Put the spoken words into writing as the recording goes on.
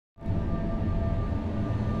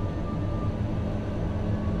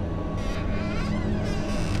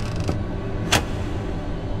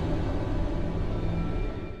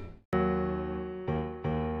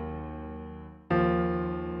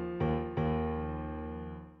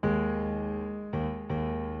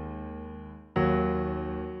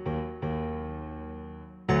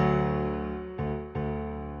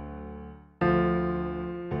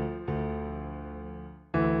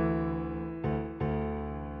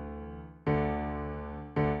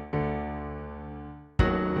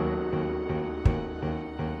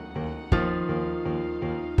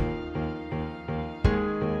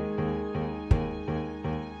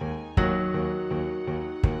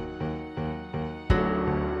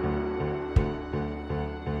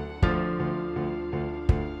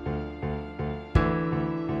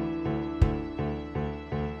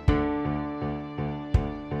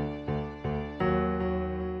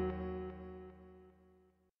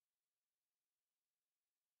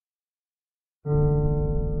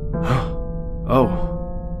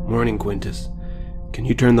Oh, morning, Quintus. Can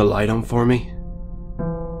you turn the light on for me?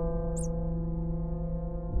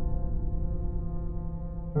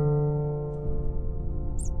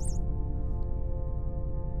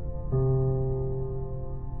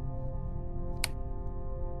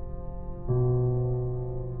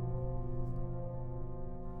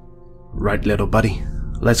 Right, little buddy.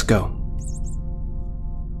 Let's go.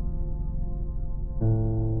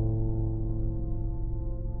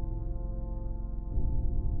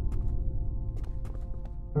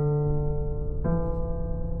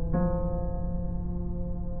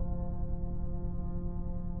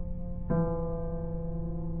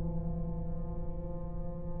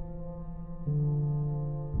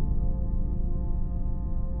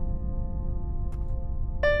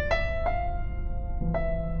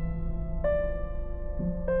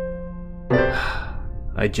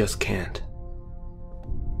 I just can't.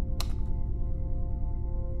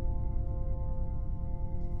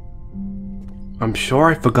 I'm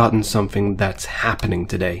sure I've forgotten something that's happening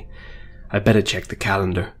today. I better check the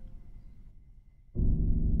calendar.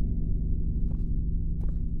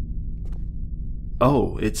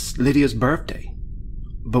 Oh, it's Lydia's birthday.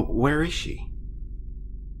 But where is she?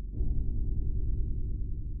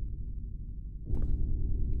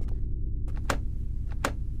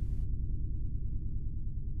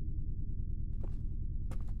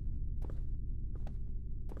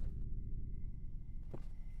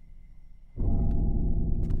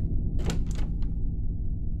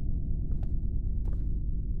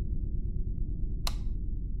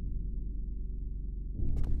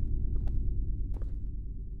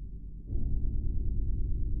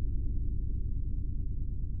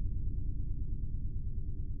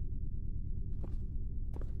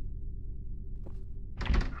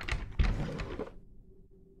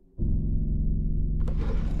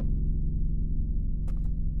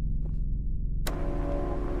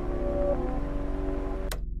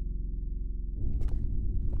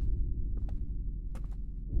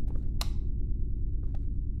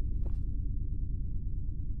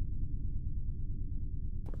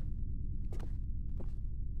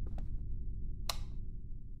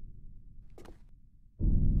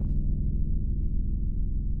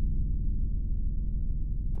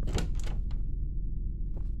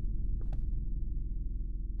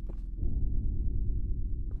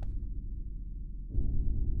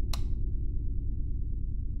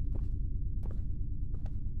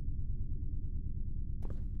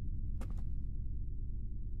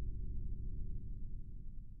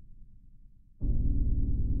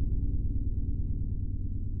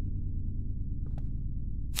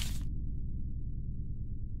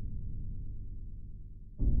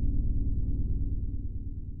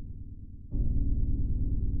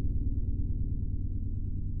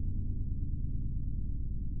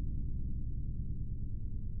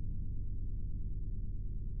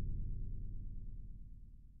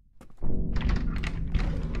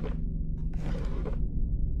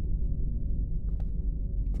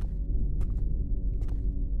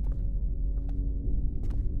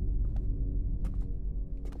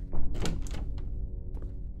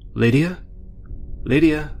 Lydia?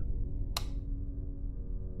 Lydia?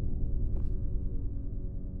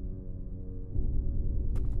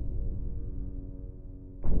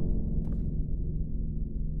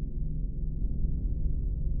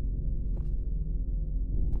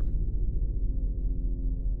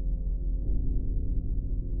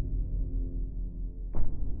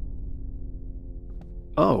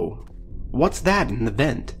 Oh, what's that in the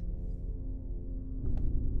vent?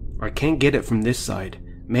 I can't get it from this side.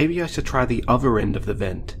 Maybe I should try the other end of the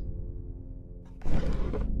vent.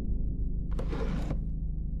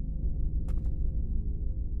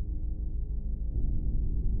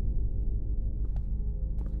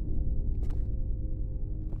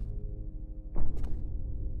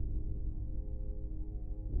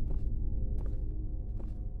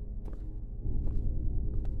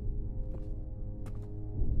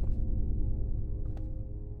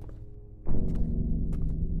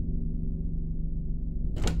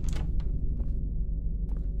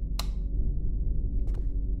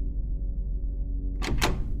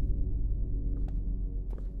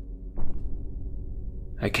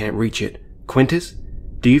 I can't reach it. Quintus,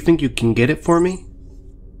 do you think you can get it for me?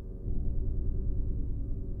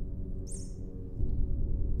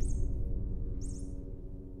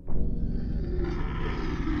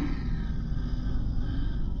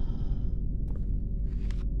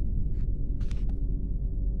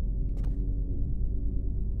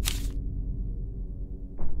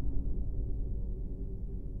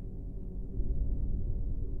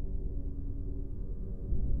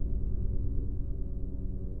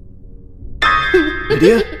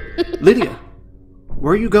 Lydia? Lydia!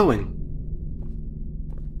 Where are you going?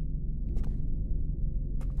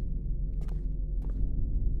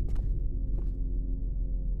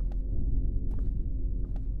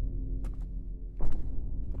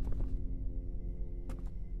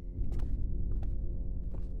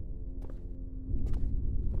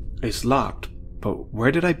 It's locked, but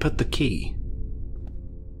where did I put the key?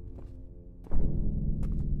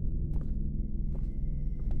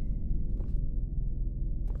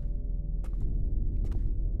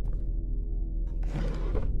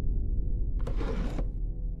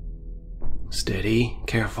 Steady,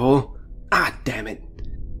 careful. Ah, damn it.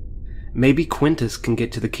 Maybe Quintus can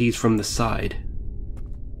get to the keys from the side.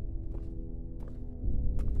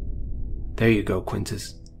 There you go,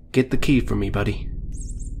 Quintus. Get the key for me, buddy.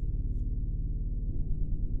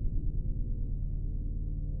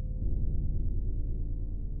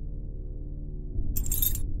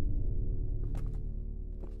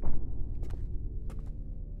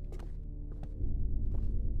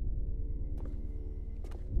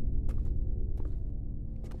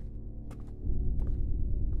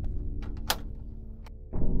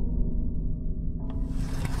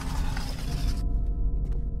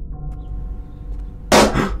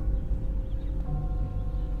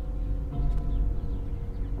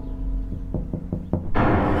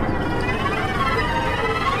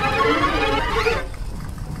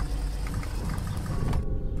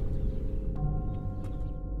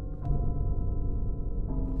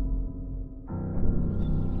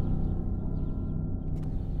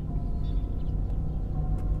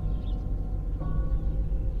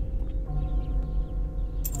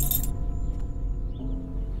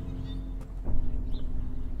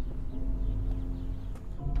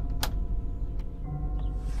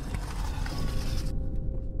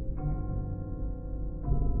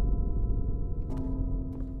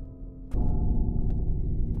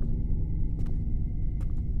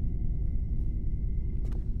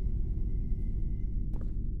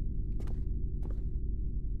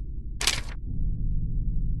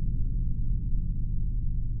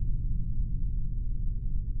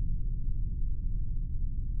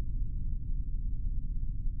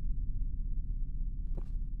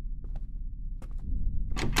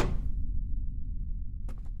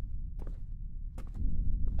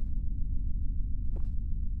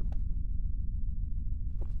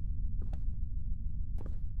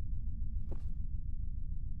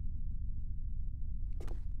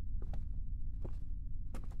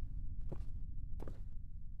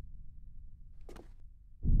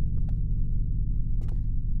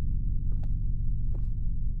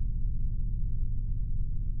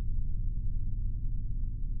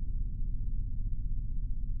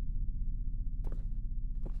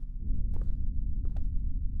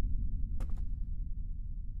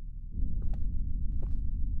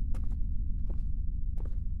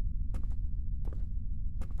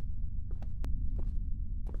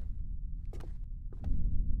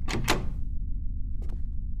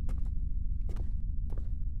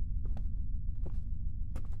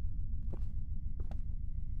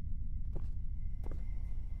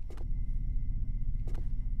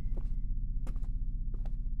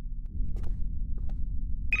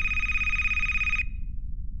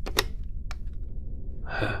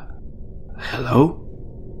 Hello?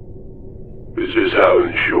 This is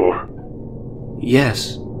Alan Shore.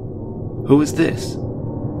 Yes. Who is this?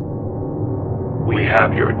 We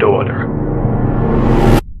have your daughter.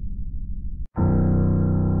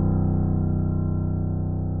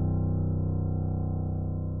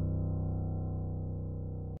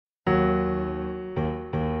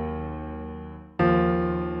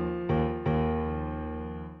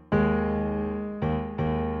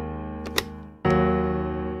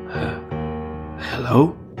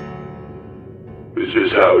 Hello? This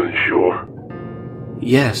is Alan Shore.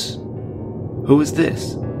 Yes. Who is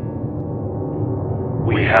this?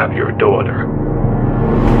 We have your daughter.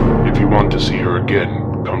 If you want to see her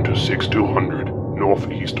again, come to 6200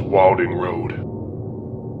 Northeast Walding Road.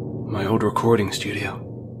 My old recording studio.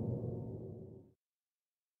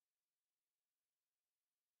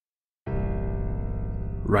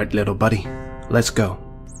 Right, little buddy. Let's go.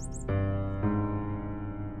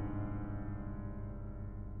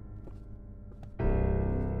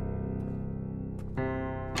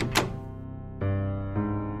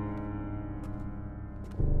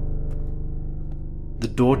 The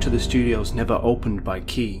door to the studio's never opened by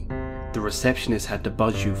key. The receptionist had to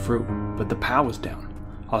buzz you through, but the power's down.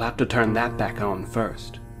 I'll have to turn that back on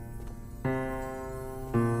first.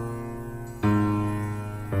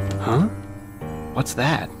 Huh? What's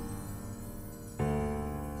that?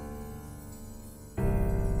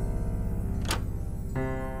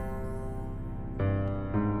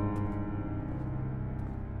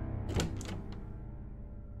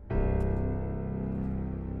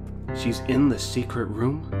 She's in the secret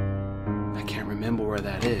room? I can't remember where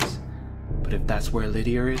that is, but if that's where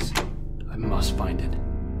Lydia is, I must find it.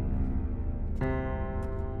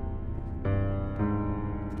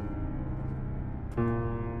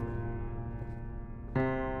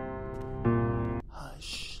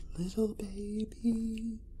 Hush, little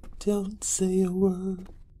baby, don't say a word.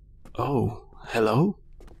 Oh, hello?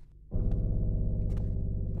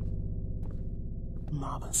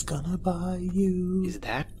 Mama's gonna buy you Is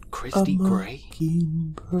that a Christy Gray?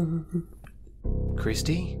 mockingbird.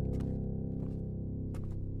 Christy?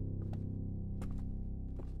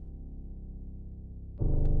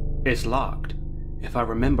 It's locked. If I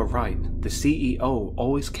remember right, the CEO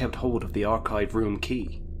always kept hold of the archive room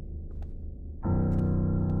key.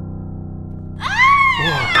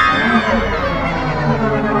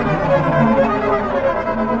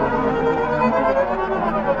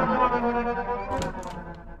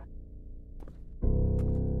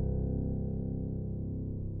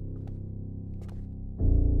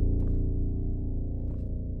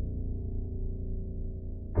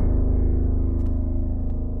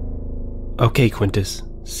 Okay, Quintus,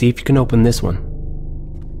 see if you can open this one.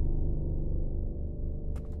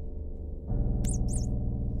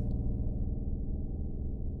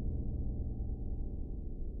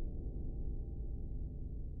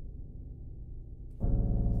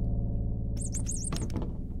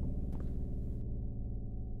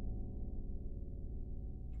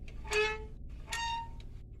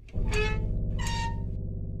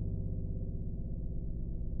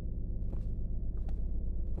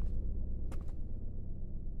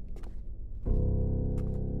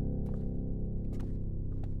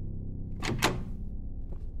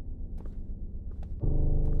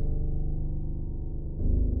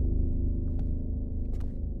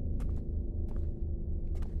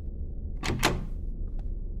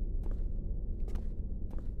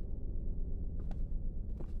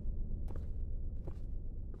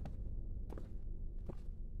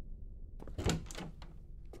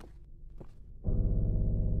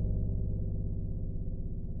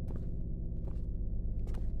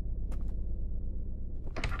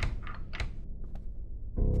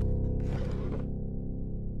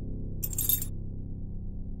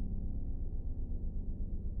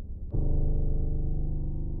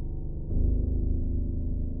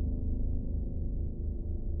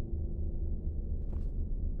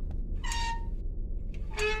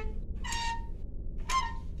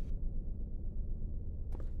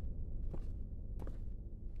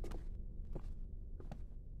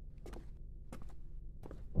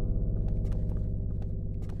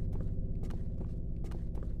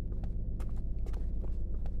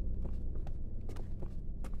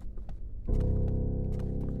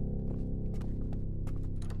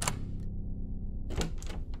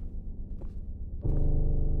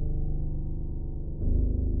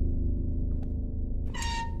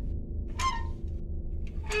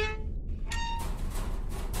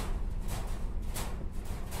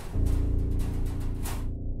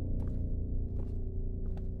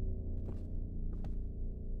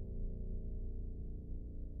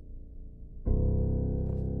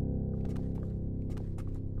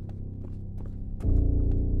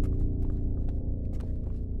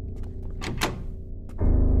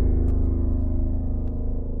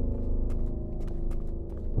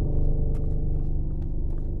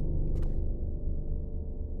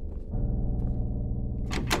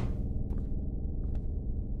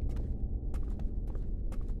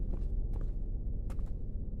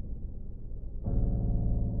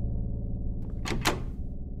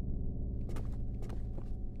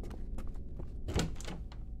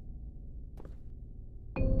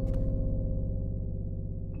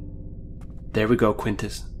 There we go,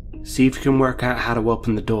 Quintus. See if you can work out how to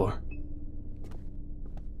open the door.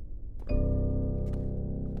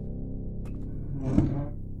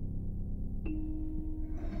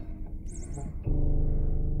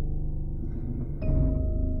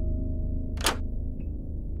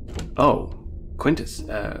 Oh, Quintus,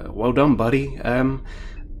 well done, buddy. I'm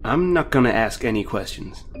not gonna ask any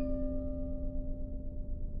questions.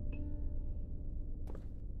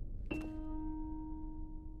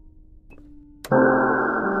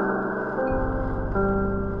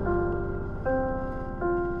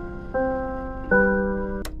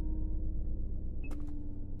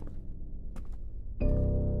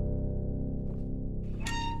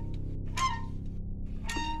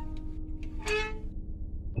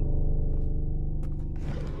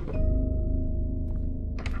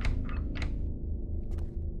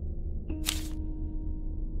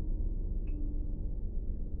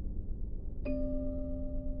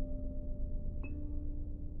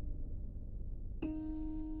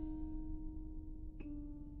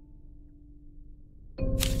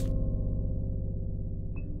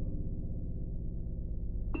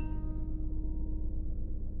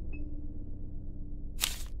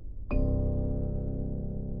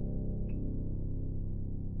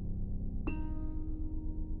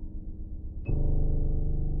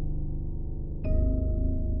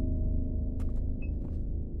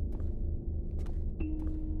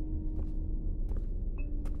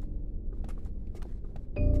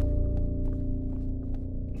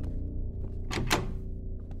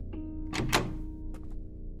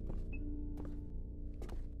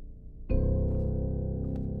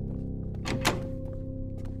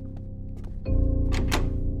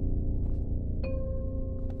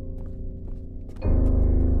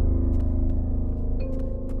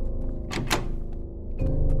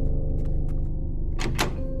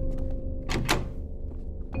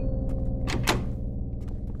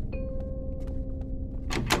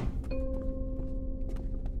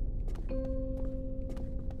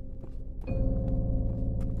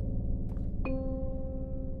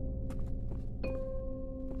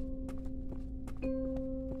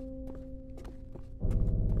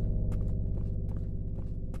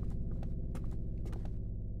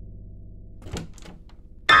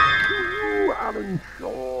 Alan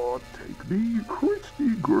Shaw take thee,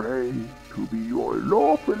 Christy Gray, to be your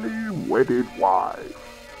lawfully wedded wife?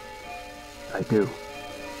 I do.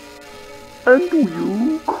 And do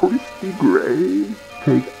you, Christy Gray,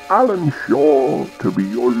 take Alan Shaw to be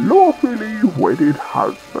your lawfully wedded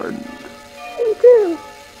husband? We do.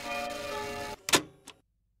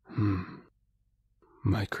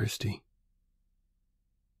 My Christy.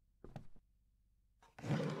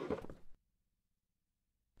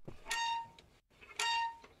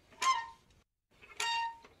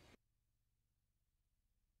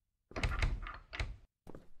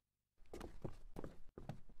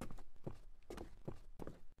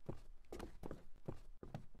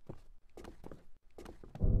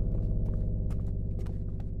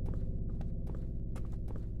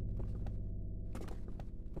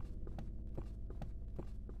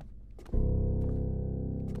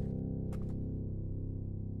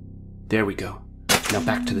 There we go. Now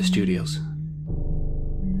back to the studios.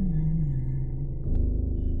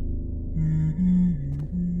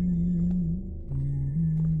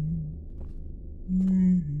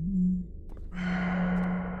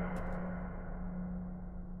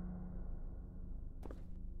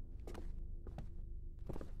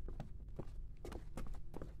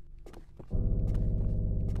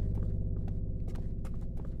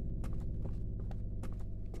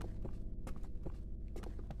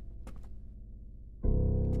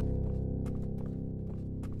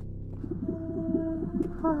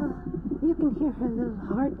 You can hear her little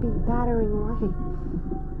heartbeat battering away.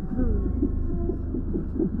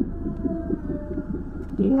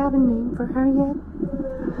 Do you have a name for her yet?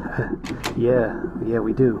 Yeah,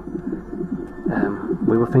 we do.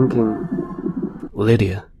 We were thinking...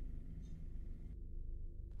 Lydia.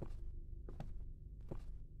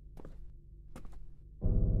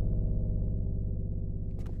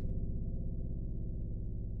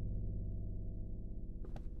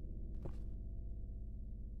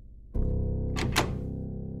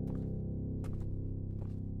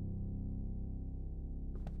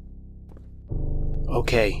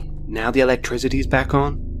 Okay, now the electricity's back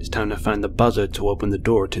on, it's time to find the buzzer to open the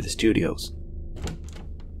door to the studios.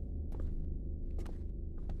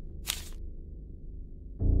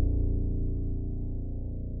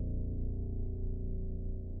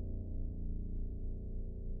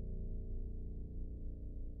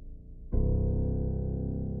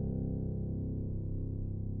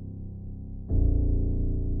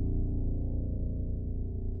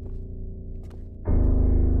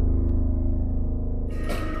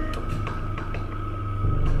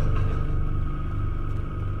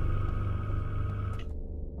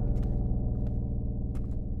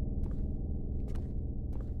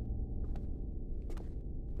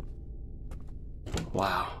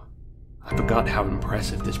 Wow, I forgot how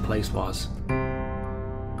impressive this place was.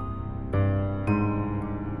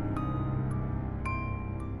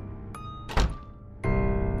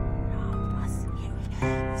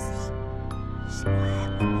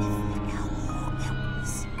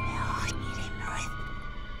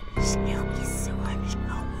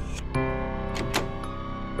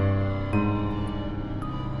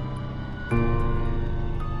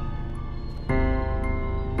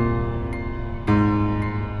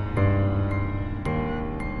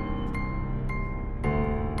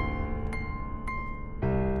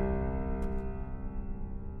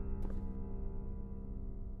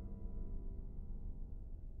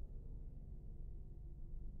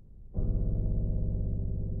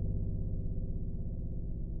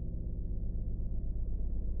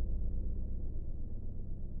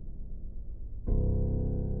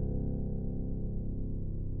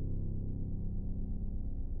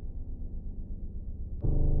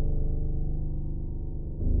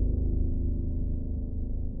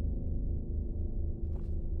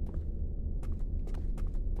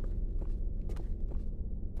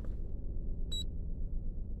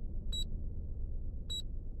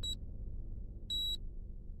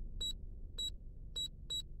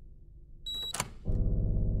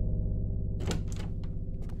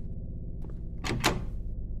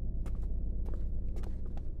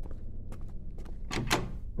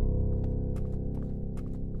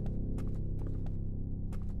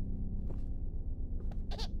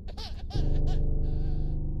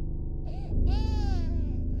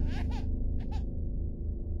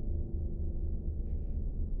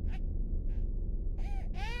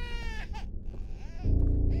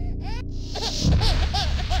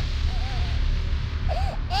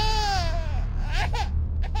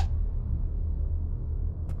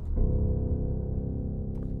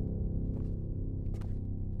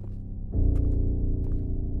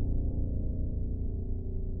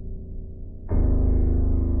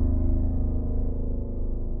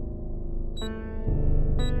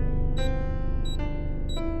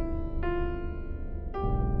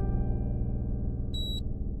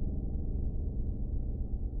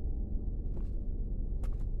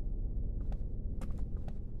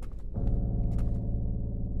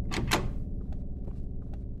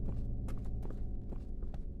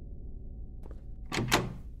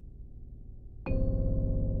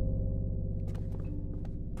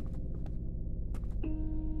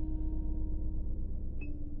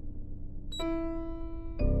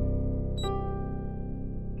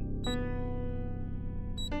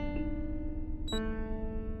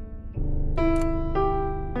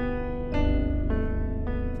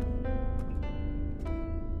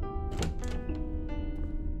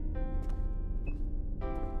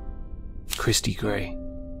 Christy Gray.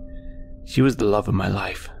 She was the love of my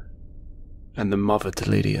life, and the mother to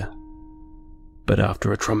Lydia. But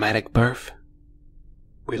after a traumatic birth,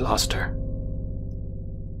 we lost her.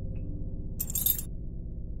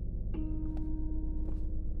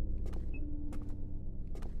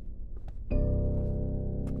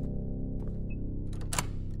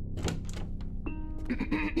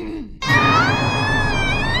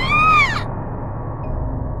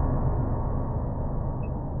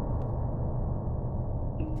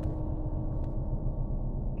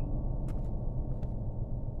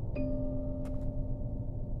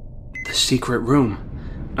 The secret room.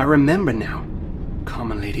 I remember now.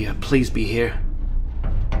 Come on, Lydia, please be here.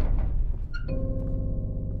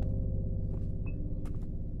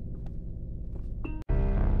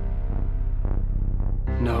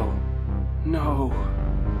 No. No.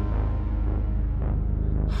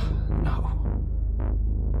 No.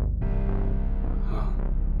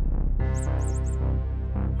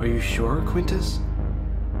 Are you sure, Quintus?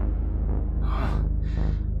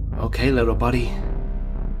 Okay, little buddy.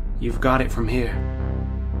 You've got it from here.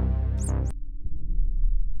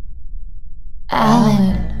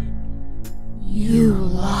 Alan, you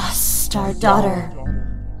lost our daughter.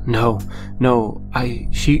 No,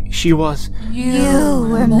 she was... You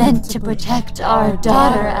were meant to protect our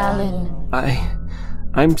daughter, Alan.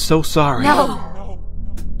 I'm so sorry. No!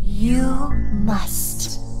 You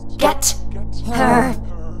must get her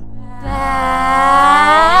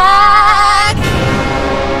back!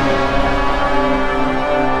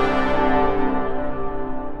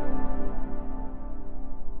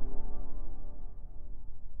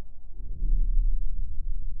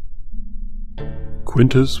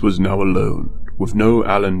 Quintus was now alone, with no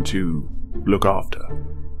Alan to look after.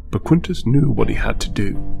 But Quintus knew what he had to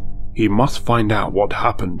do. He must find out what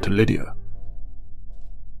happened to Lydia.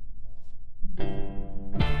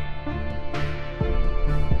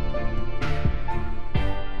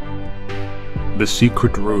 The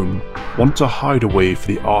secret room, once a hideaway for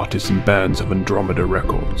the artists and bands of Andromeda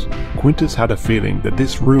Records, Quintus had a feeling that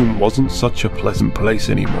this room wasn't such a pleasant place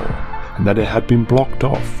anymore, and that it had been blocked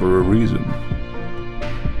off for a reason.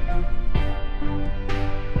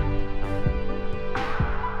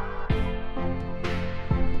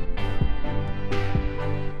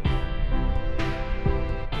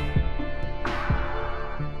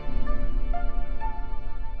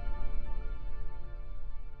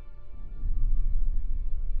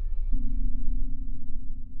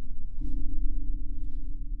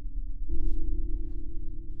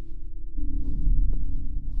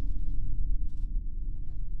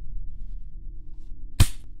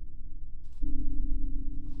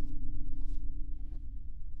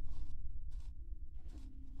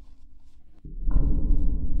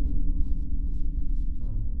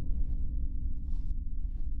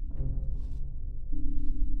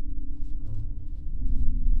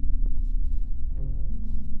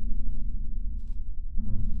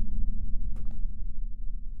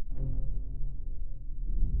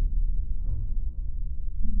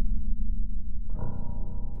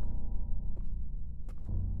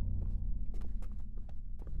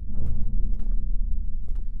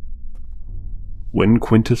 When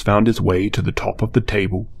Quintus found his way to the top of the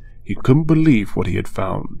table, he couldn't believe what he had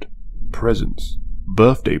found. Presents,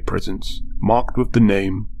 birthday presents, marked with the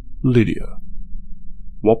name Lydia.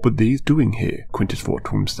 What were these doing here, Quintus thought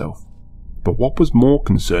to himself. But what was more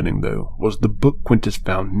concerning, though, was the book Quintus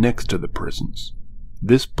found next to the presents.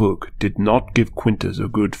 This book did not give Quintus a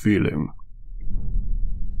good feeling.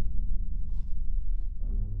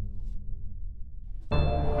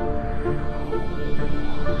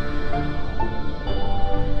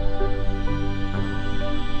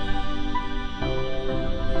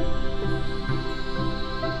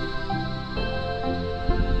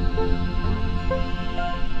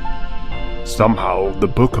 Somehow, the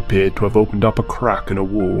book appeared to have opened up a crack in a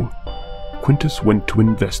wall. Quintus went to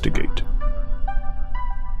investigate.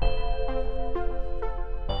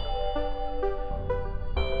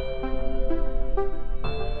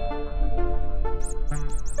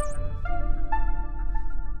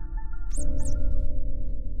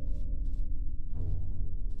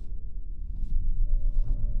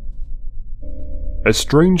 A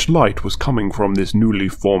strange light was coming from this newly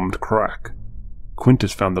formed crack.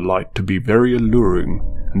 Quintus found the light to be very alluring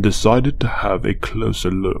and decided to have a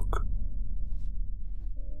closer look.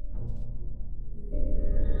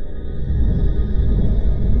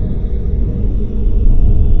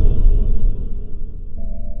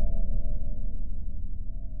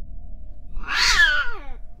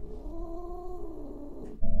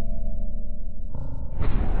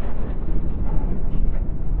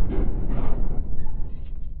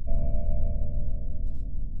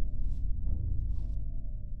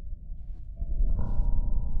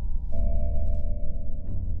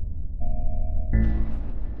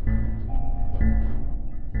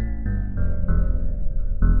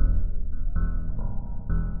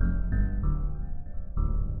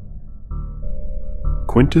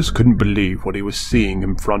 Quintus couldn't believe what he was seeing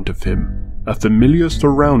in front of him. A familiar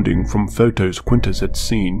surrounding from photos Quintus had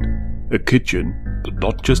seen. A kitchen, but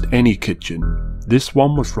not just any kitchen. This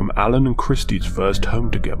one was from Alan and Christie's first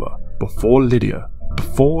home together, before Lydia,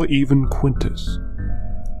 before even Quintus.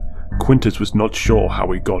 Quintus was not sure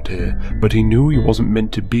how he got here, but he knew he wasn't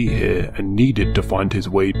meant to be here and needed to find his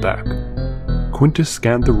way back. Quintus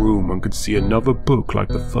scanned the room and could see another book like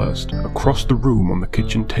the first, across the room on the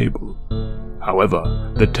kitchen table.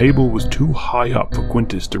 However, the table was too high up for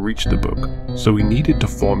Quintus to reach the book, so he needed to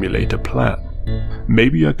formulate a plan.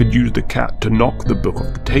 Maybe I could use the cat to knock the book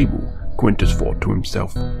off the table, Quintus thought to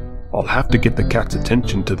himself. I'll have to get the cat's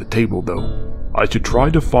attention to the table though. I should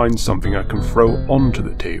try to find something I can throw onto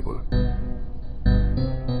the table.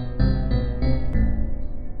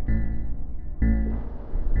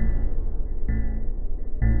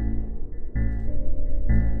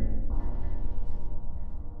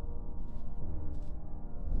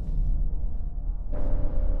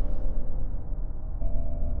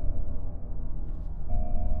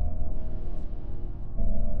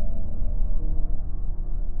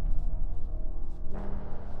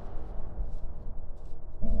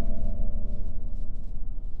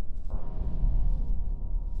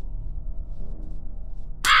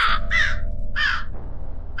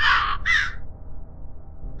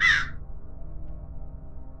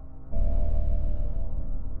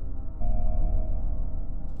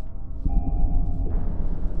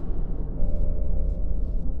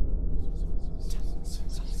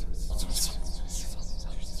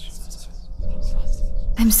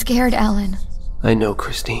 I'm scared, Alan. I know,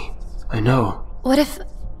 Christy. I know. What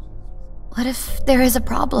if there is a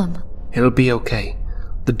problem? It'll be okay.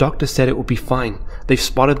 The doctor said it will be fine. They've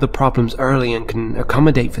spotted the problems early and can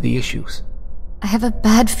accommodate for the issues. I have a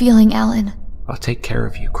bad feeling, Alan. I'll take care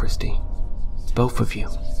of you, Christy. Both of you.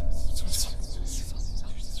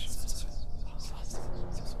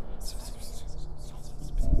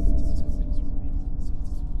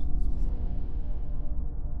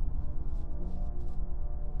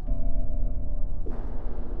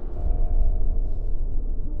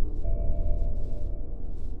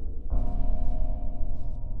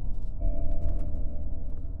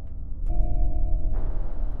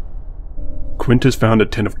 Quintus found a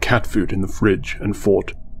tin of cat food in the fridge and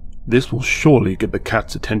thought, this will surely get the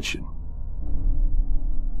cat's attention.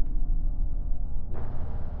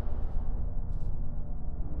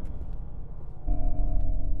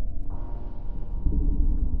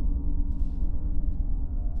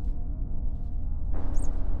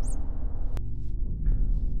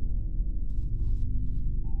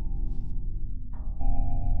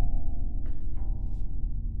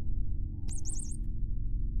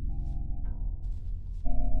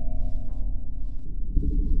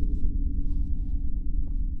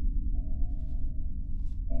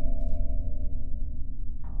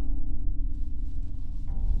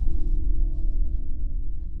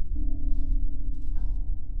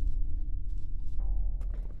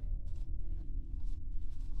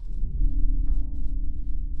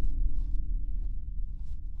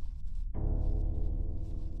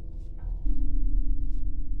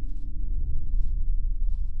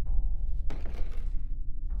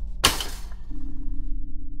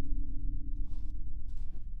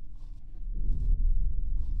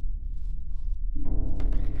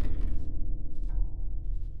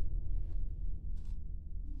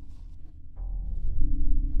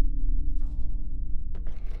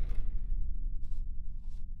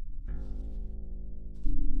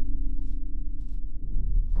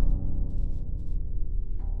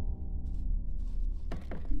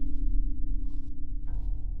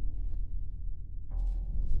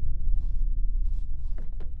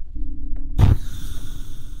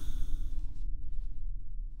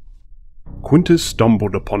 Quintus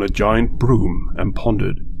stumbled upon a giant broom and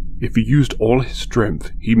pondered. If he used all his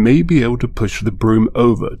strength, he may be able to push the broom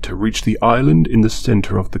over to reach the island in the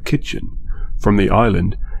center of the kitchen. From the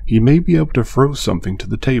island, he may be able to throw something to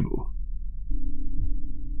the table.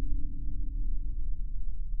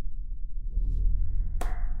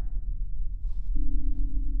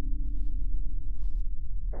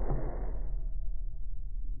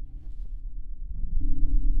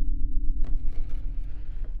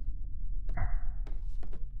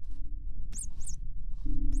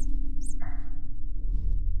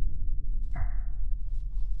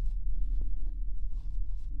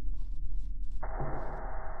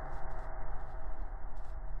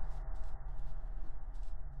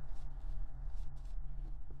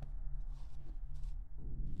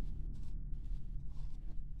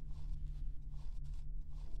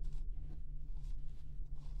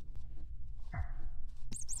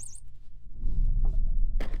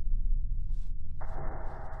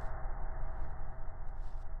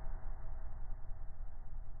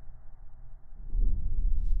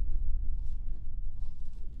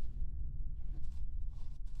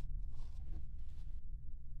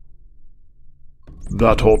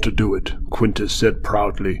 That ought to do it, Quintus said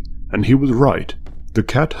proudly, and he was right. The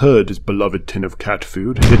cat heard his beloved tin of cat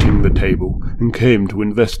food hitting the table and came to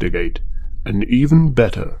investigate. And even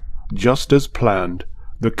better, just as planned,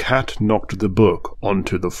 the cat knocked the book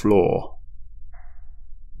onto the floor.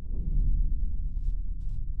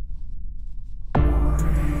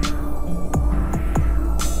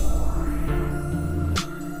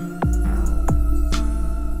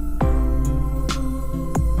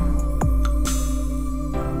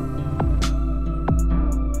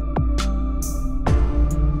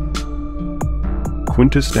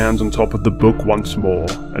 Quintus stands on top of the book once more,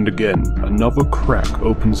 and again another crack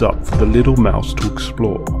opens up for the little mouse to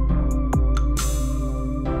explore.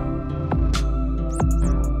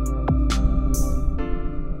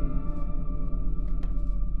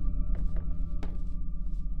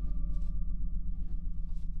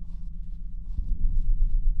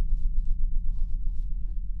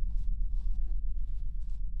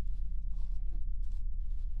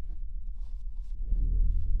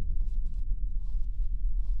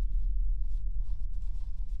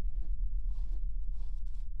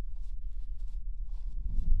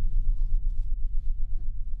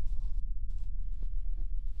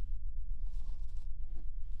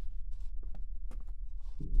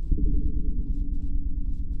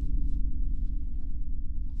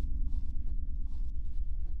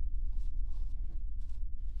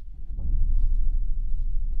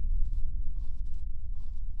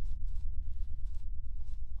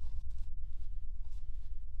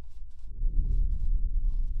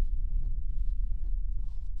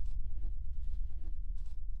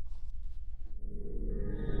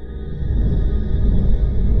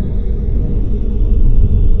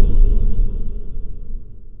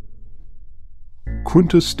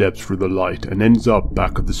 Quintus steps through the light and ends up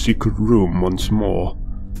back at the secret room once more.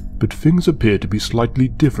 But things appear to be slightly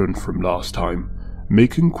different from last time,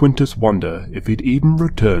 making Quintus wonder if he'd even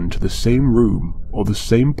returned to the same room or the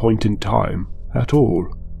same point in time at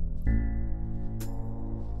all.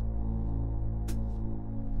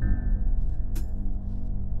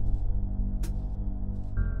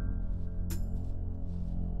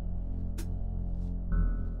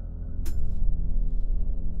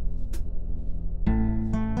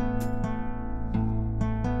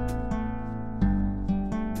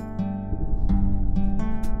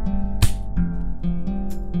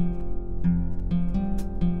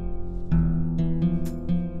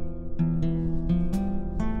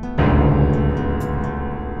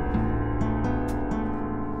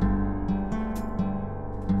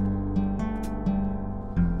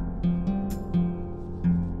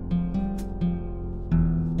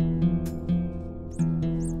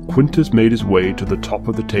 Quintus made his way to the top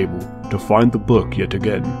of the table to find the book yet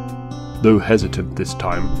again. Though hesitant this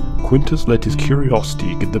time, Quintus let his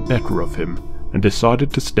curiosity get the better of him and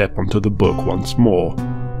decided to step onto the book once more.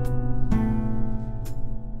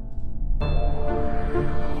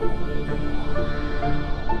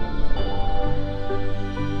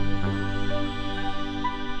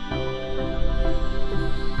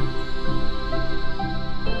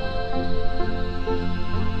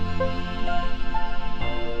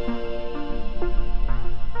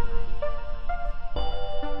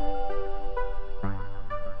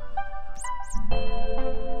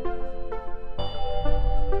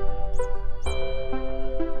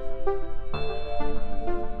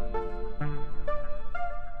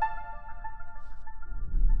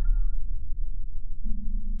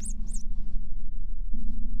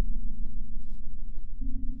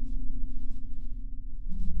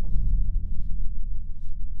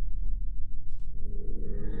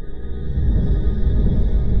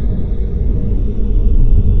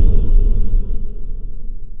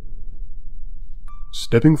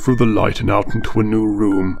 Stepping through the light and out into a new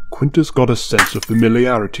room, Quintus got a sense of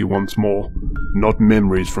familiarity once more. Not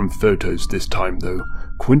memories from photos this time though.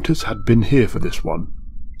 Quintus had been here for this one.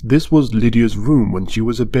 This was Lydia's room when she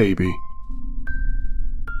was a baby.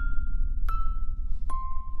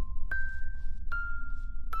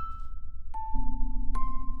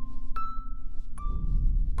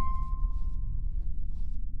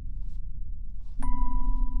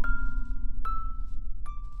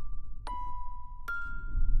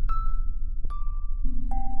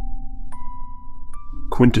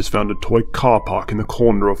 Quintus found a toy car park in the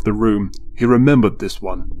corner of the room. He remembered this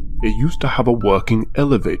one. It used to have a working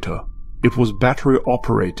elevator. It was battery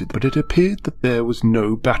operated, but it appeared that there was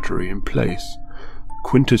no battery in place.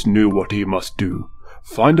 Quintus knew what he must do.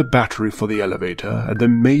 Find a battery for the elevator, and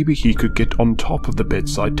then maybe he could get on top of the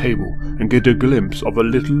bedside table and get a glimpse of a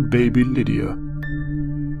little baby Lydia.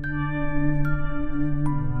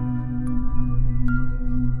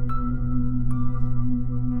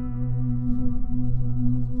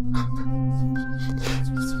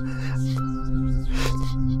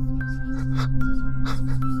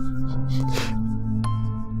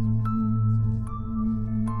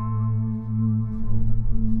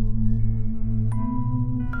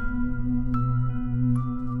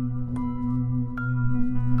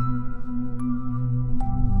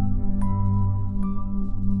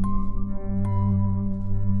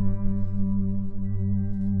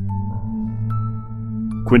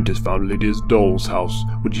 Quintus found Lydia's doll's house,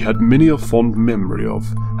 which he had many a fond memory of,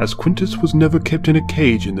 as Quintus was never kept in a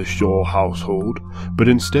cage in the Shaw household, but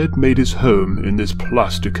instead made his home in this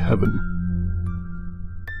plastic heaven.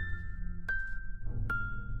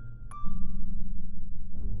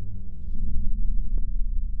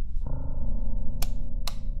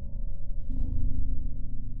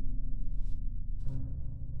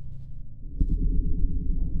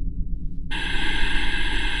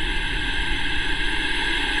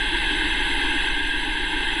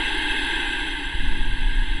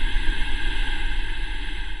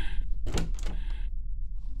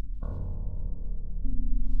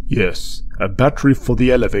 Yes, a battery for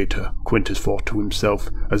the elevator, Quintus thought to himself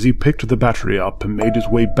as he picked the battery up and made his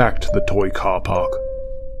way back to the toy car park.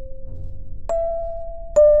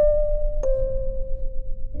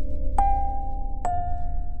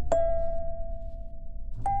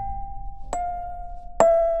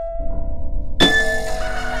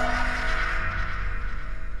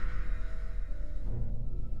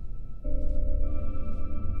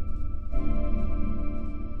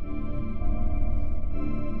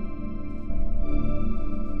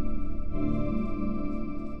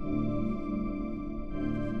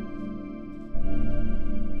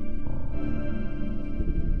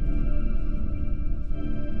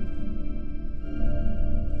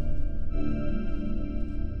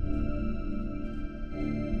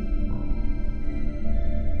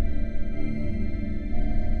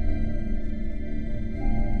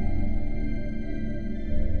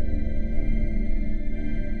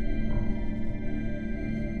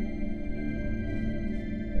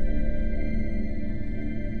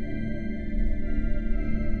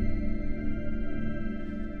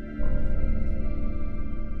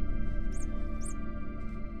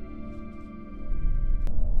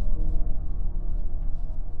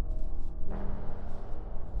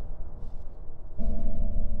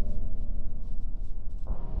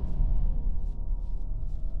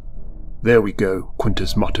 There we go,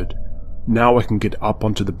 Quintus muttered. Now I can get up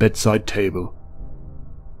onto the bedside table.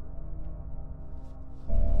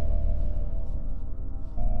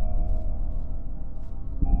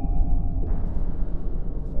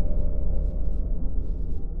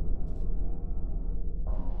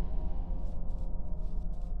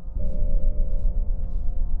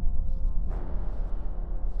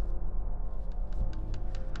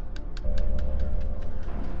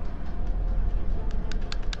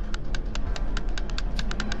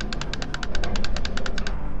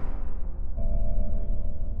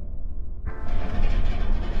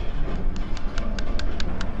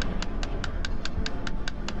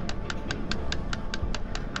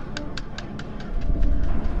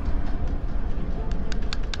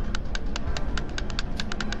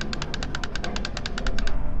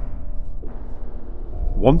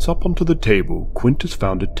 Once up onto the table, Quintus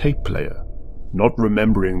found a tape player. Not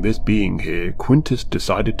remembering this being here, Quintus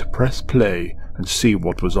decided to press play and see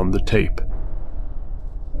what was on the tape.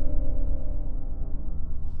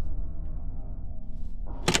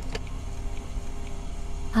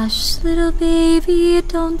 Hush, little baby,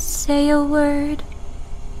 don't say a word.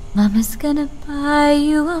 Mama's gonna buy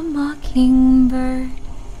you a mockingbird.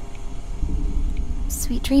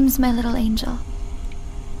 Sweet dreams, my little angel.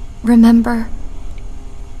 Remember,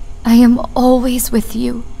 I am always with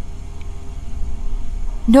you,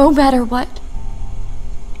 no matter what.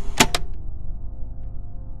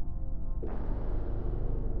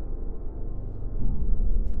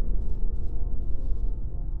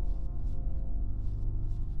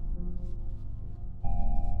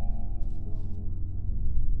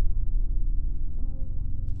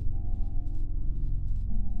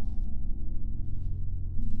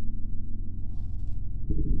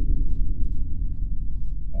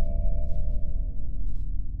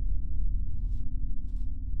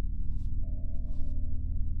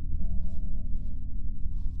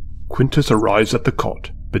 Quintus arrives at the cot,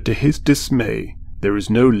 but to his dismay, there is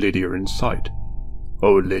no Lydia in sight.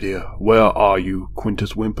 "Oh, Lydia, where are you?"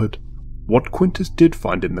 Quintus whimpered. What Quintus did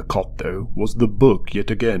find in the cot, though, was the book yet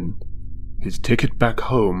again. His ticket back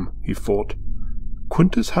home, he thought.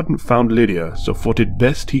 Quintus hadn't found Lydia, so thought it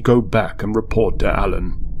best he go back and report to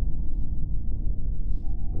Alan.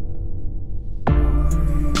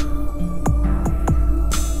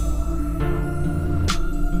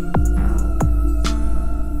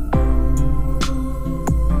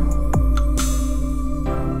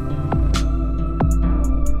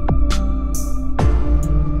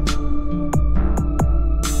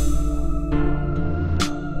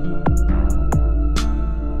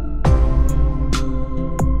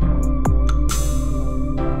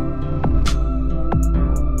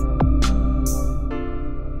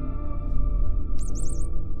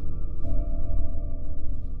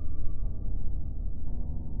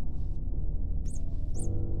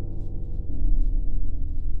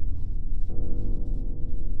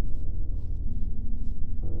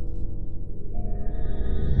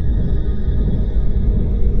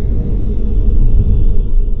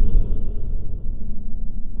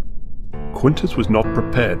 Quintus was not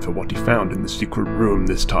prepared for what he found in the secret room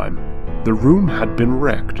this time. The room had been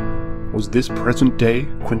wrecked. Was this present day,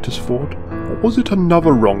 Quintus thought, or was it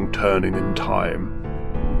another wrong turning in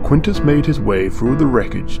time? Quintus made his way through the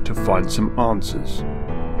wreckage to find some answers.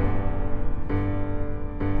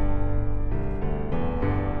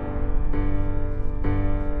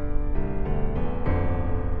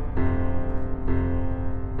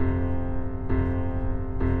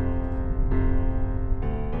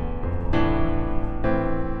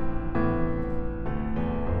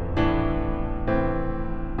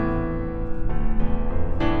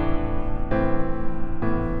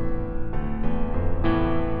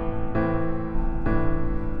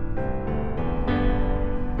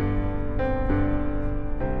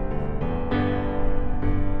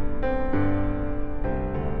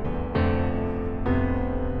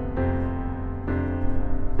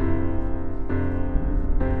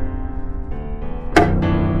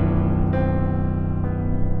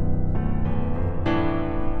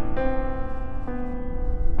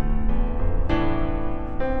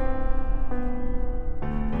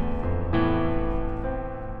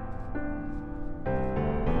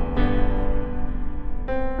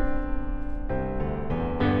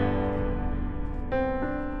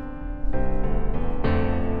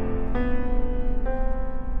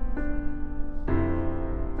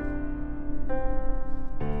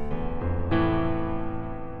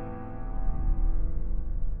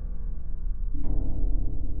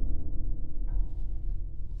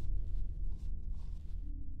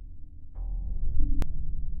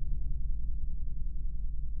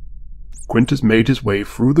 Quintus made his way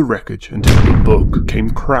through the wreckage until the book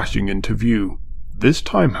came crashing into view. This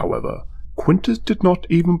time, however, Quintus did not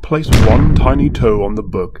even place one tiny toe on the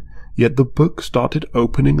book, yet the book started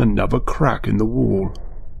opening another crack in the wall.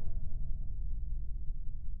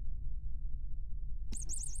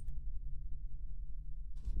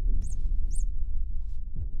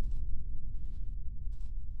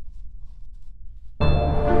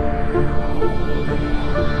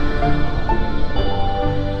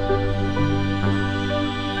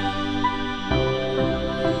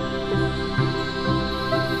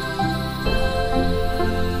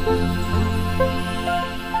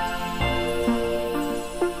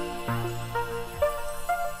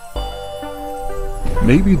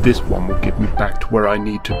 Maybe this one will get me back to where I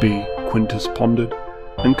need to be, Quintus pondered,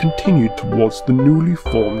 and continued towards the newly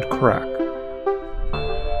formed crack.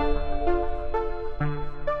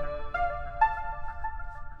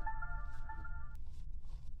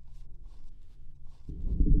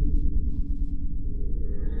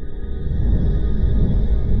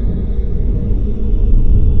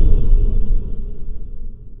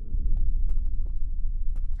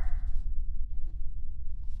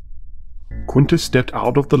 Quintus stepped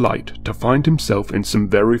out of the light to find himself in some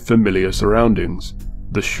very familiar surroundings.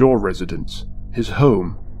 The Shaw residence, his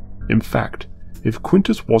home. In fact, if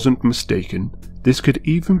Quintus wasn't mistaken, this could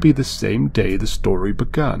even be the same day the story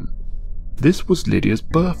began. This was Lydia's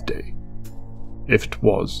birthday. If it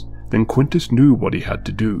was, then Quintus knew what he had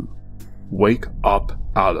to do. Wake up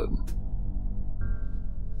Alan.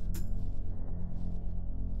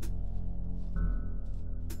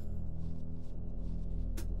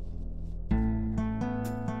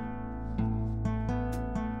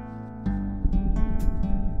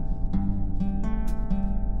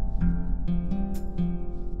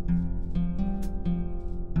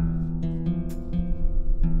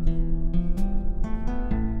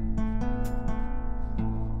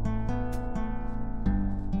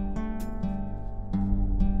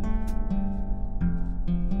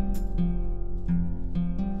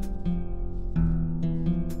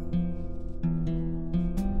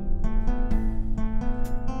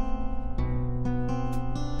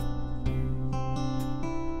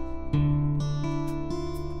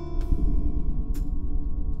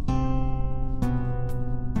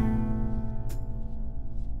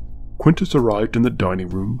 Quintus arrived in the dining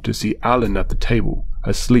room to see Alan at the table,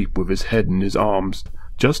 asleep with his head in his arms,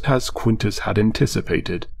 just as Quintus had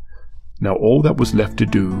anticipated. Now all that was left to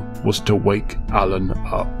do was to wake Alan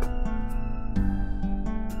up.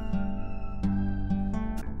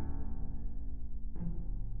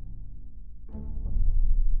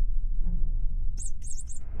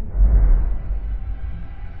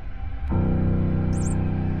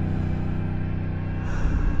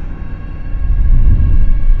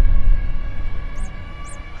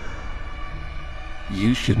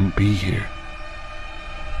 You shouldn't be here.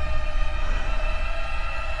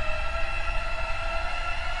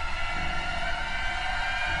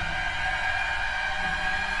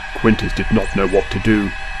 Quintus did not know what to do.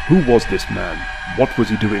 Who was this man? What was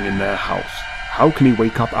he doing in their house? How can he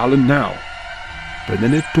wake up Alan now? But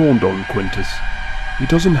then it dawned on Quintus, he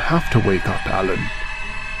doesn't have to wake up Alan,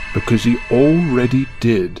 because he already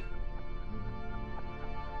did.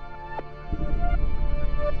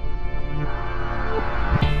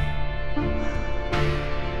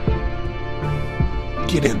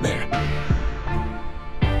 Get in there.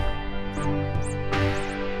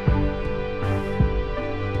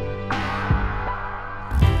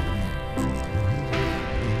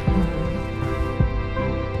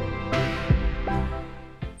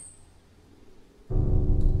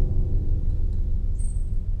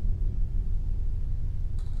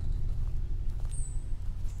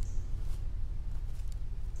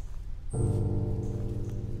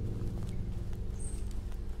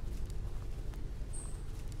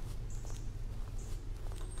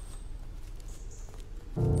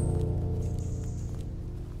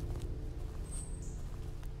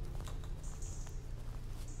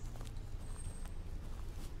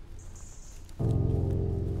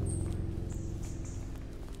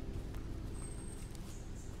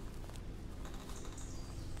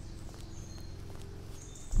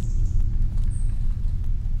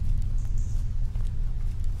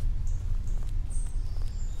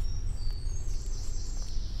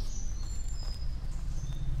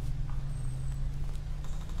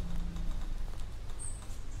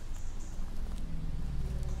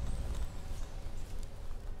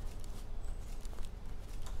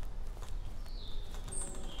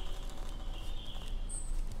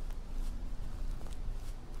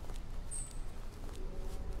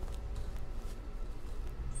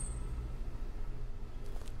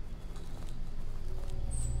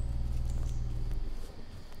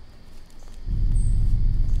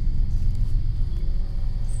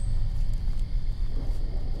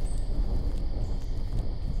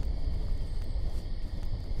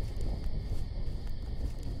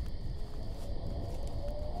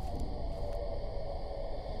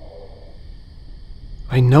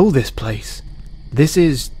 I know this place. This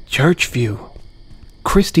is Churchview,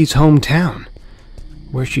 Christie's hometown,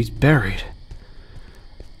 where she's buried.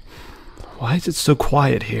 Why is it so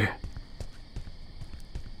quiet here?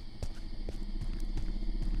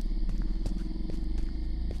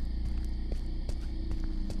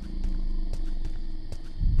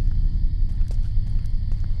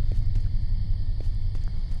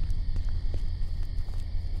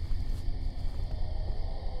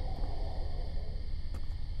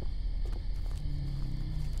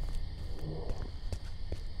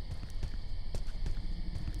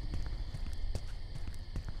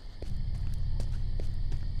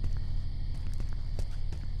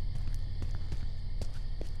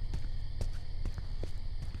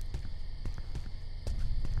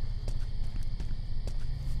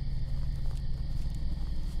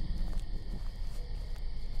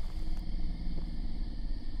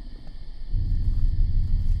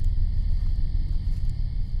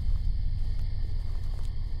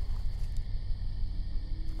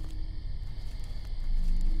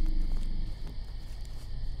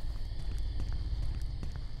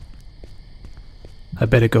 I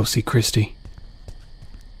better go see Christy.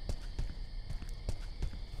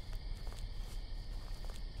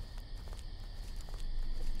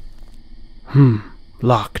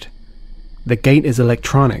 Locked. The gate is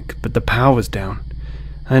electronic, but the power's down.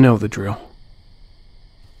 I know the drill.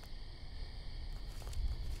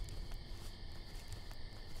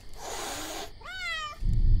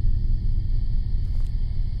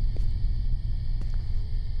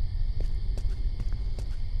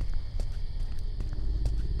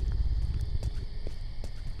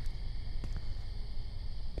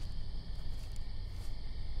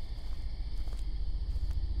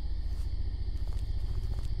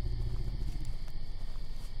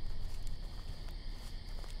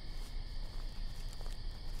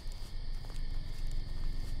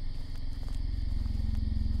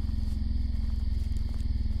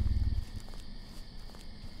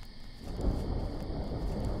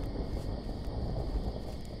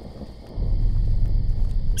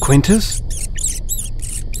 Quintus?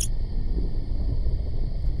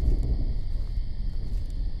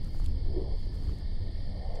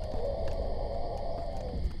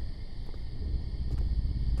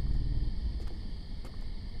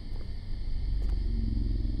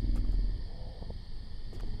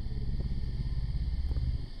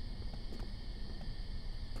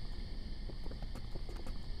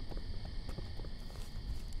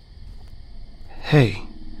 Hey,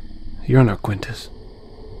 you're not Quintus.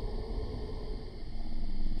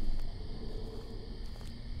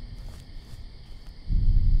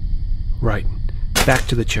 Right, back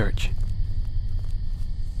to the church.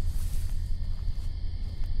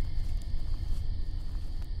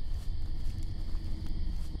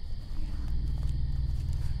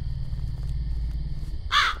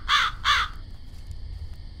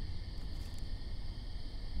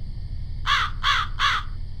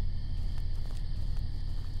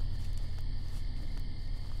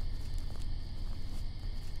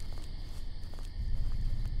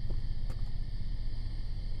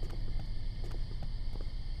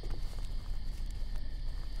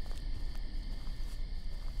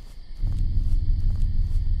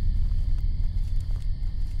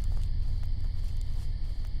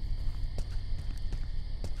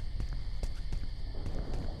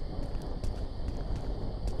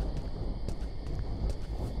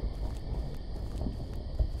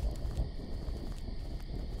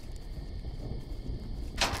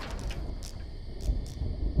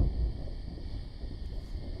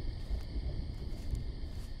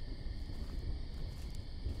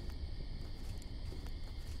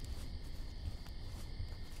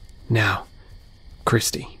 Now,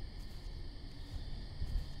 Christy.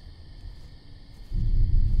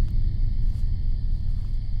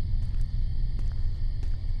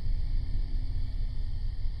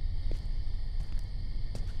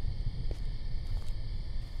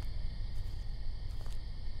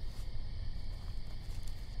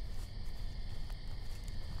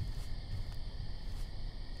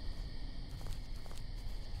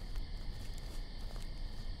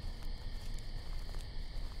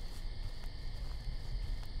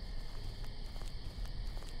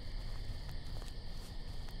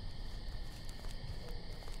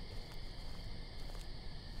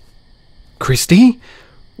 Christy?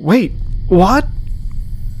 Wait, what?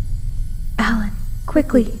 Alan,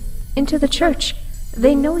 quickly, into the church.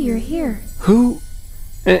 They know you're here. Who?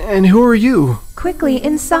 And who are you? Quickly,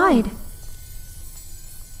 inside.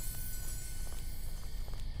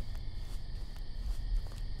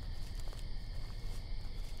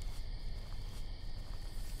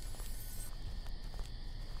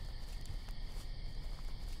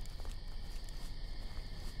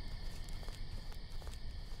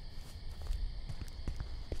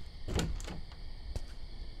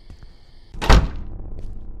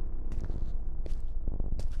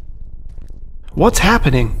 What's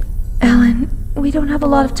happening? Alan, we don't have a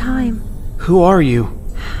lot of time. Who are you?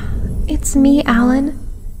 It's me, Alan.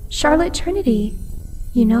 Charlotte Trinity.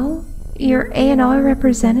 You know, your A&R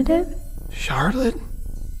representative? Charlotte?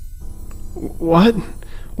 What?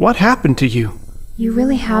 What happened to you? You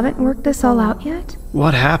really haven't worked this all out yet?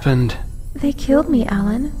 What happened? They killed me,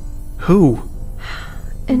 Alan. Who?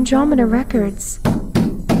 Andromeda Records.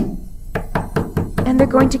 And they're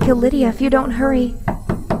going to kill Lydia if you don't hurry.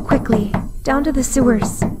 Quickly, down to the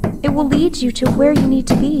sewers. It will lead you to where you need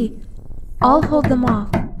to be. I'll hold them off.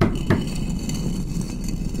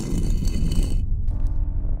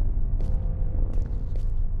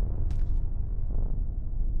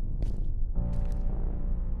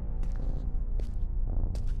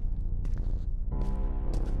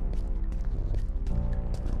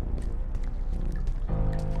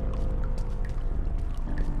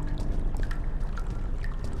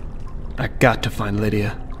 I got to find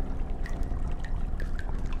Lydia.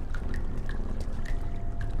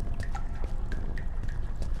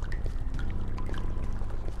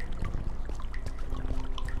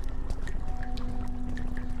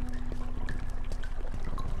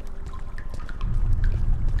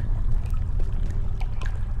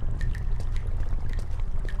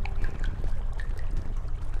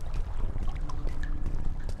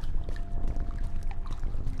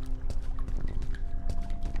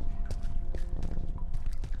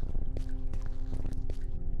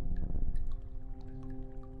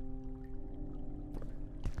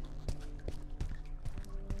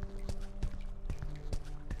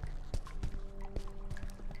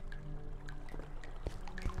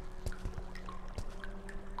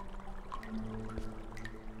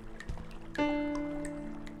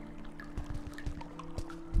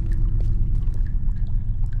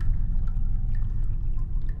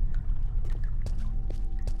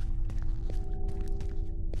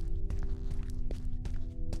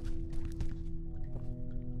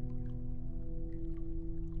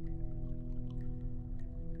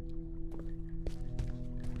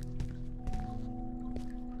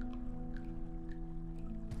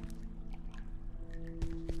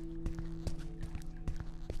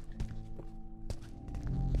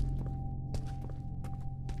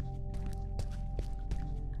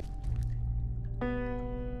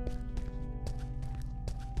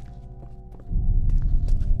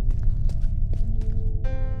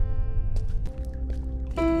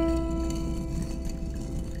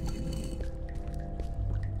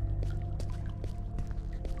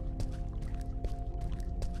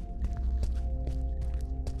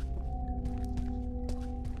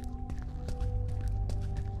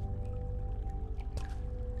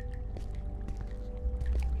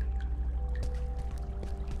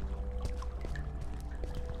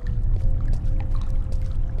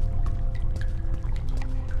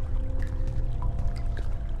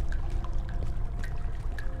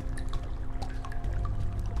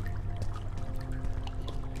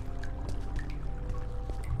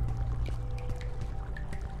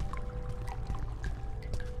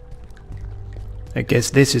 I guess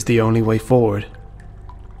this is the only way forward.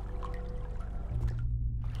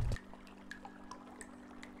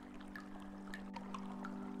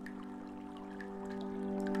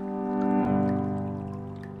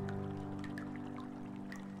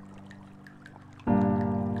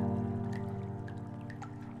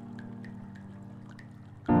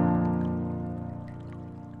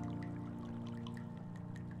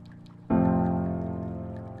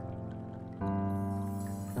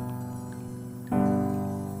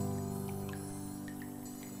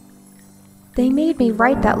 They made me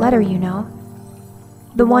write that letter, you know.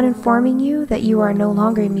 The one informing you that you are no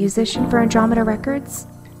longer a musician for Andromeda Records.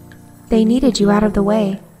 They needed you out of the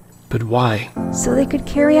way. But why? So they could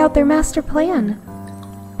carry out their master plan.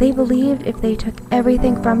 They believed if they took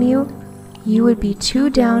everything from you, you would be too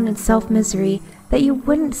down in self-misery that you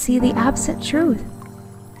wouldn't see the absent truth.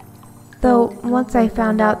 Though, once I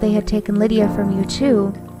found out they had taken Lydia from you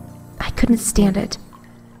too, I couldn't stand it.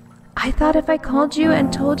 I thought if I called you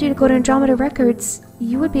and told you to go to Andromeda Records,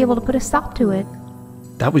 you would be able to put a stop to it.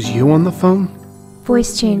 That was you on the phone?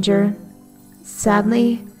 Voice changer.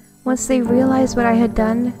 Sadly, once they realized what I had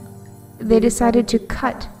done, they decided to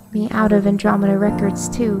cut me out of Andromeda Records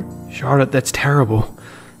too. Charlotte, that's terrible.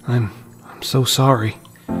 I'm so sorry.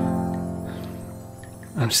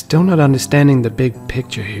 I'm still not understanding the big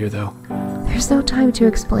picture here, though. There's no time to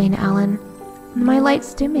explain, Alan. My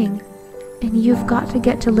light's dimming, and you've got to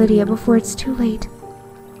get to Lydia before it's too late.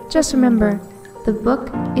 Just remember, the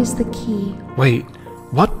book is the key. Wait,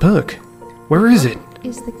 what book? Where is it?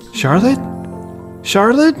 Is the key. Charlotte?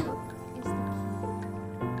 Charlotte?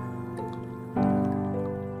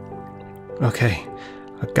 Okay,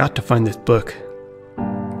 I've got to find this book.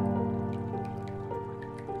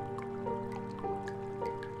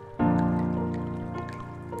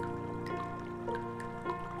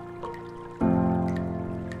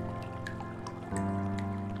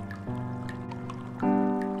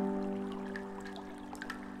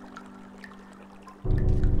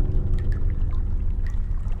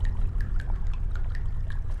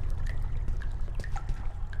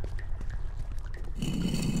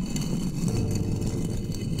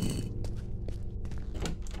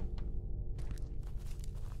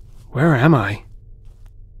 Where am I?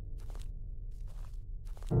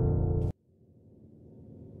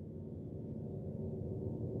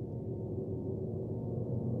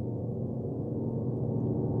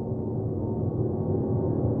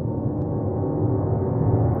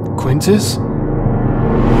 Quintus?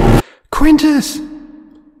 Quintus!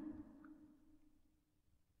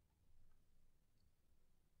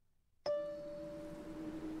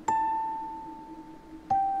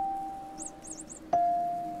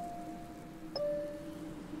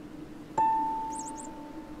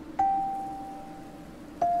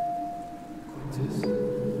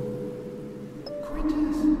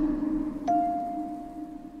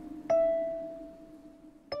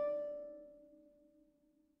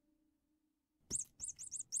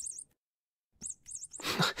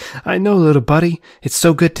 I know, little buddy. It's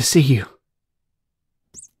so good to see you.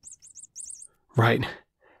 Right.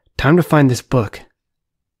 Time to find this book.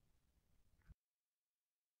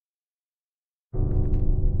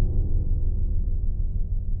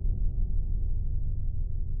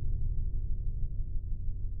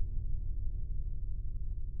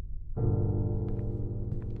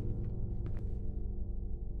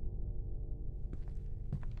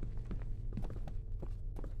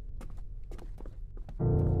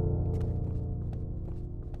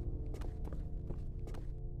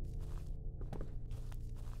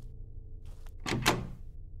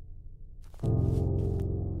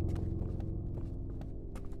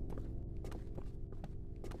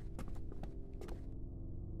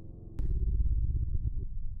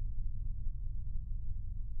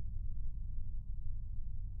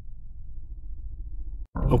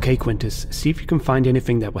 Okay, Quintus, see if you can find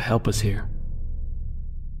anything that will help us here.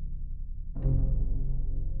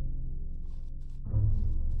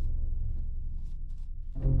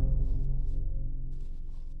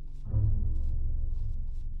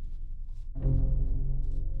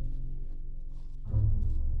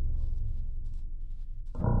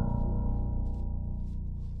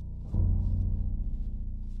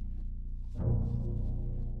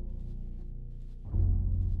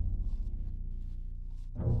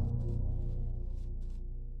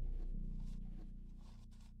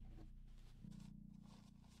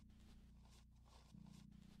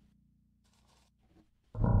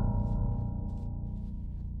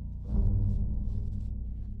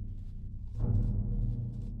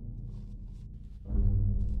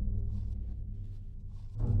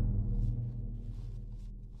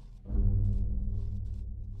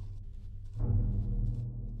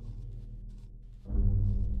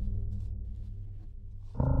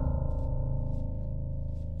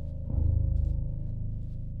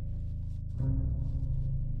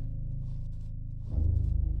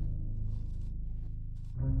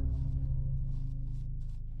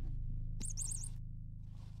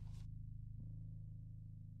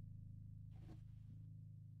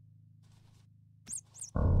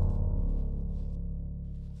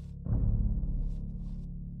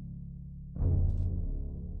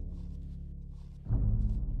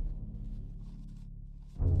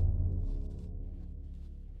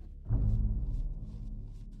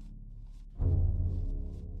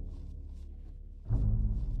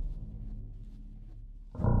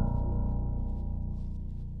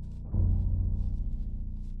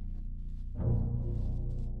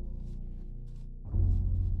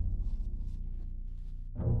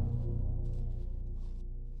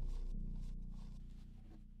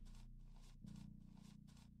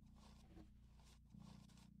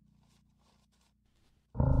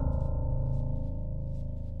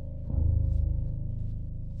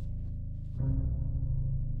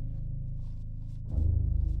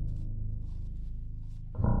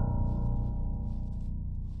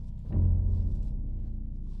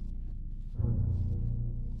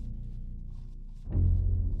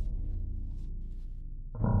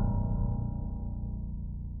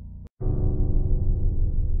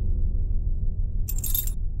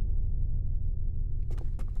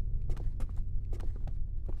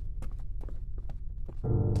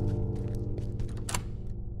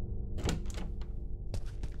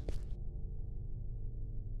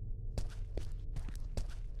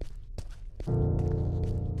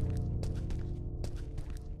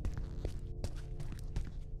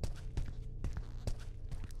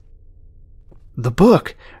 The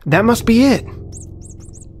book! That must be it!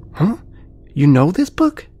 Huh? You know this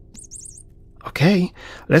book? Okay,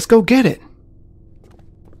 let's go get it.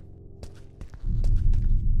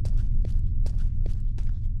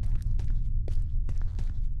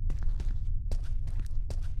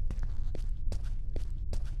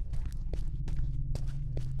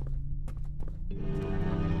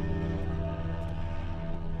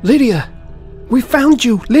 Lydia! We found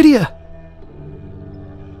you! Lydia!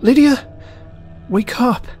 Lydia! Wake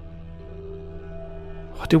up!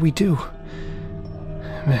 What do we do?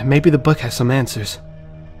 Maybe the book has some answers.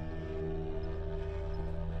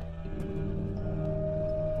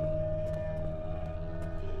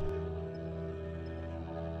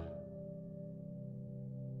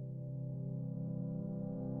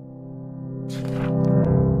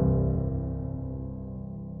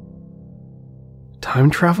 Time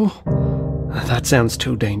travel? That sounds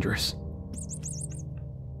too dangerous.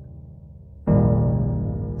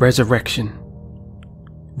 Resurrection.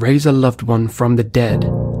 Raise a loved one from the dead,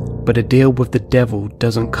 but a deal with the devil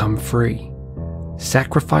doesn't come free.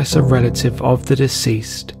 Sacrifice a relative of the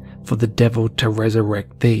deceased for the devil to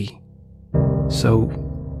resurrect thee. So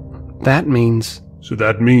that means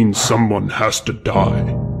someone has to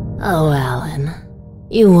die. Oh, Alan.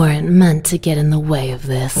 You weren't meant to get in the way of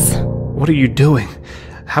this. What are you doing?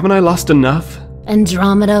 Haven't I lost enough?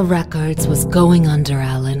 Andromeda Records was going under,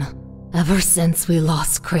 Alan. Ever since we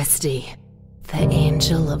lost Christy, the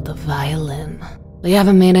angel of the violin. We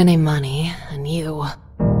haven't made any money, and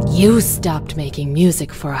you stopped making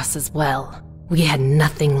music for us as well. We had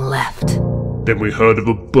nothing left. Then we heard of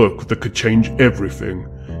a book that could change everything.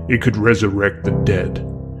 It could resurrect the dead.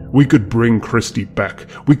 We could bring Christy back.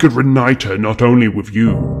 We could reunite her not only with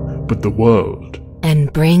you, but the world.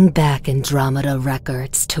 And bring back Andromeda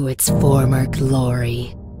Records to its former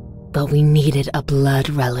glory. But we needed a blood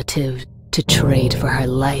relative to trade for her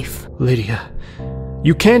life. Lydia,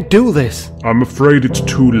 you can't do this! I'm afraid it's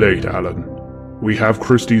too late, Alan. We have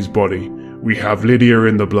Christy's body. We have Lydia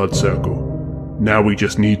in the blood circle. Now we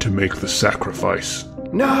just need to make the sacrifice.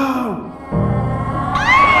 No!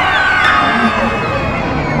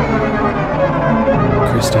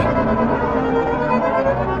 Christy.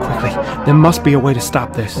 Quickly, there must be a way to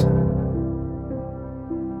stop this.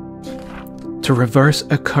 To reverse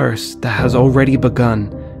a curse that has already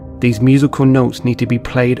begun, these musical notes need to be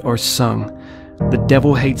played or sung. The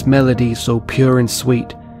devil hates melodies so pure and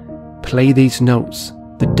sweet. Play these notes,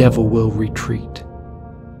 the devil will retreat.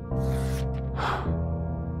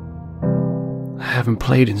 I haven't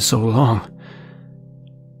played in so long,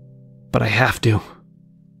 but I have to.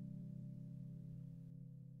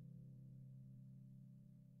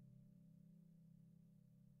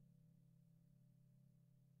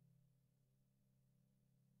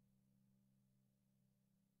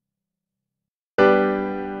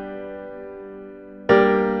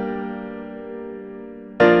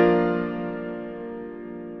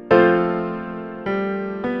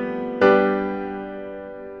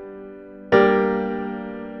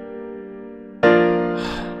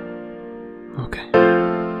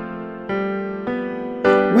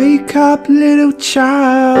 Wake up, little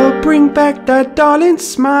child, bring back that darling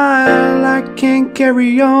smile. I can't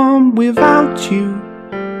carry on without you.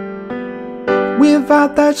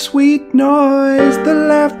 Without that sweet noise, the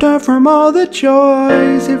laughter from all the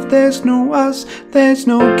joys. If there's no us, there's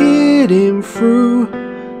no getting through.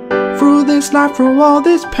 Through this life, through all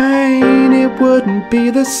this pain, it wouldn't be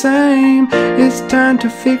the same. It's time to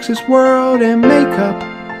fix this world and make up.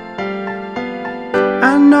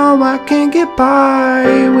 I know I can't get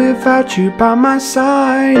by without you by my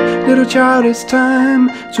side. Little child, it's time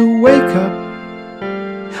to wake up.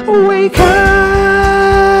 Wake up,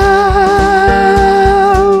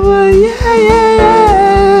 yeah, yeah,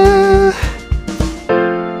 yeah.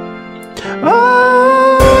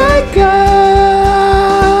 Oh, wake up,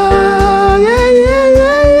 yeah, yeah,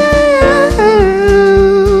 yeah, yeah.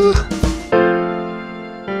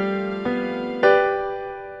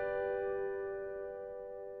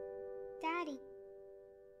 Daddy.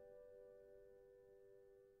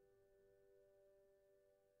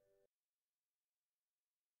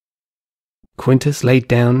 Quintus laid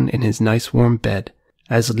down in his nice warm bed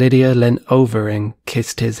as Lydia leant over and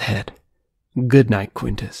kissed his head. Good night,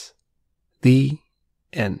 Quintus. The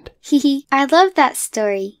end. Hehe, I love that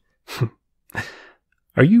story.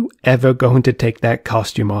 Are you ever going to take that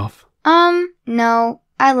costume off? No,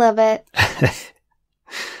 I love it.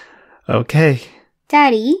 Okay.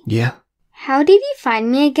 Daddy? Yeah? How did you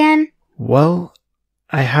find me again? Well,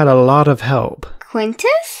 I had a lot of help.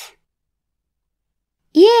 Quintus?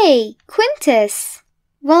 Yay, Quintus!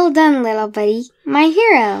 Well done, little buddy. My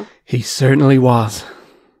hero. He certainly was.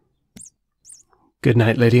 Good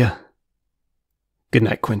night, Lydia. Good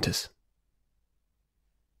night, Quintus.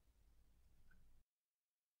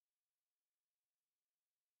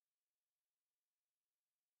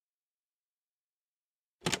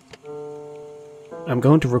 I'm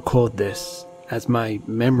going to record this, as my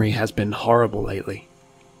memory has been horrible lately.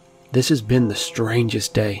 This has been the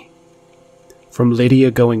strangest day. From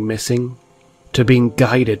Lydia going missing, to being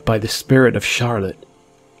guided by the spirit of Charlotte,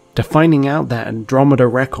 to finding out that Andromeda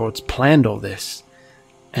Records planned all this,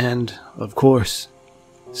 and, of course,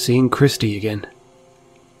 seeing Christy again.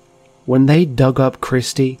 When they dug up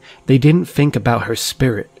Christy, they didn't think about her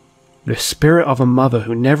spirit, the spirit of a mother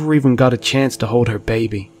who never even got a chance to hold her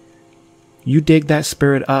baby. You dig that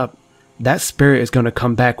spirit up, that spirit is going to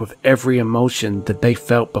come back with every emotion that they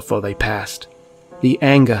felt before they passed. The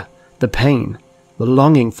anger, the pain, the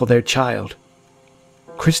longing for their child.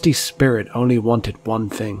 Christy's spirit only wanted one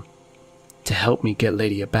thing, to help me get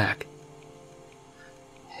Lydia back.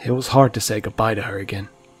 It was hard to say goodbye to her again.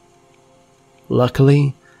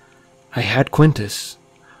 Luckily, I had Quintus,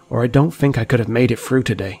 or I don't think I could have made it through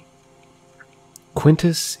today.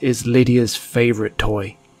 Quintus is Lydia's favorite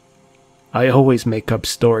toy. I always make up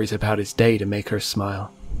stories about his day to make her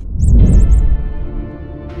smile.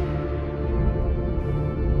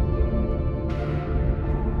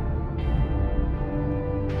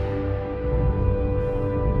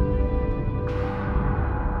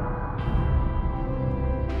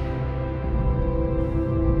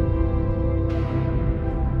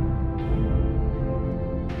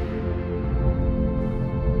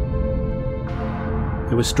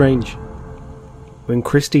 It was strange. When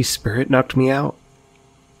Christy's spirit knocked me out,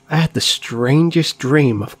 I had the strangest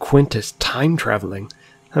dream of Quintus time traveling.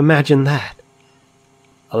 Imagine that.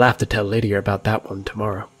 I'll have to tell Lydia about that one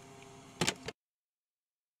tomorrow.